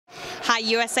Hi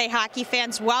USA hockey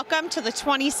fans, welcome to the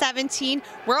 2017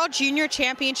 World Junior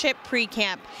Championship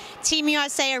pre-camp. Team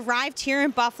USA arrived here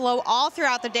in Buffalo all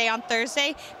throughout the day on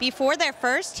Thursday before their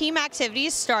first team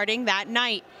activities starting that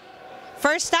night.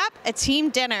 First up, a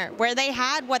team dinner where they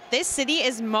had what this city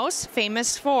is most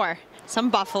famous for, some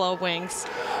buffalo wings.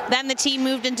 Then the team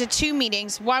moved into two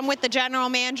meetings, one with the general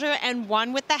manager and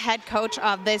one with the head coach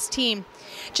of this team.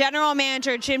 General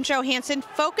manager Jim Johansson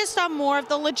focused on more of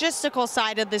the logistical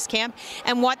side of this camp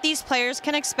and what these players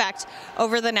can expect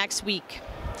over the next week.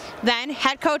 Then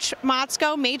head coach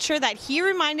Motzko made sure that he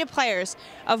reminded players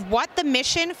of what the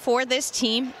mission for this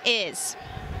team is.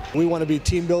 We want to be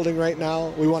team building right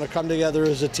now. We want to come together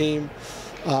as a team.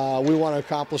 We want to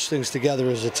accomplish things together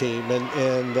as a team,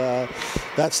 and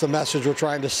that's the message we're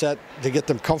trying to set, to get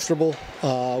them comfortable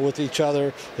with each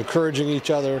other, encouraging each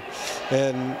other,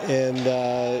 and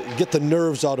get the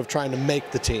nerves out of trying to make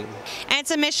the team. And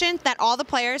it's a mission that all the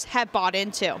players have bought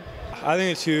into. I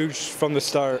think it's huge from the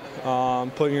start,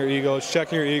 putting your egos,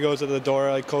 checking your egos at the door,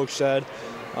 like Coach said.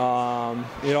 You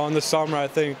know, in the summer, I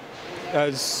think,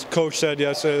 as Coach said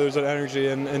yesterday, there's an energy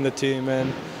in the team,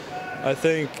 and I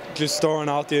think just throwing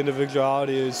out the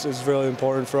individuality is really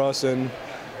important for us, and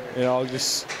you know,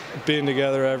 just being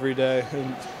together every day.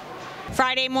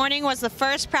 Friday morning was the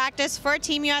first practice for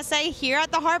Team USA here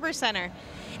at the Harbor Center,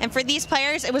 and for these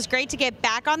players, it was great to get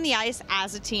back on the ice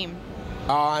as a team.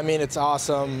 I mean, it's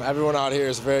awesome. Everyone out here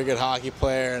is a very good hockey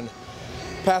player, and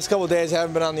past couple of days I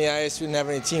haven't been on the ice. We didn't have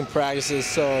any team practices,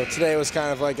 so today was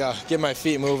kind of like a get my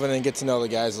feet moving and get to know the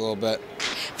guys a little bit.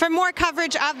 For more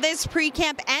coverage of this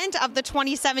pre-camp and of the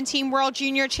 2017 World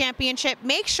Junior Championship,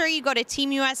 make sure you go to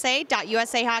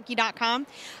teamusa.usahockey.com.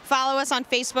 Follow us on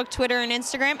Facebook, Twitter, and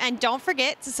Instagram, and don't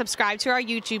forget to subscribe to our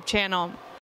YouTube channel.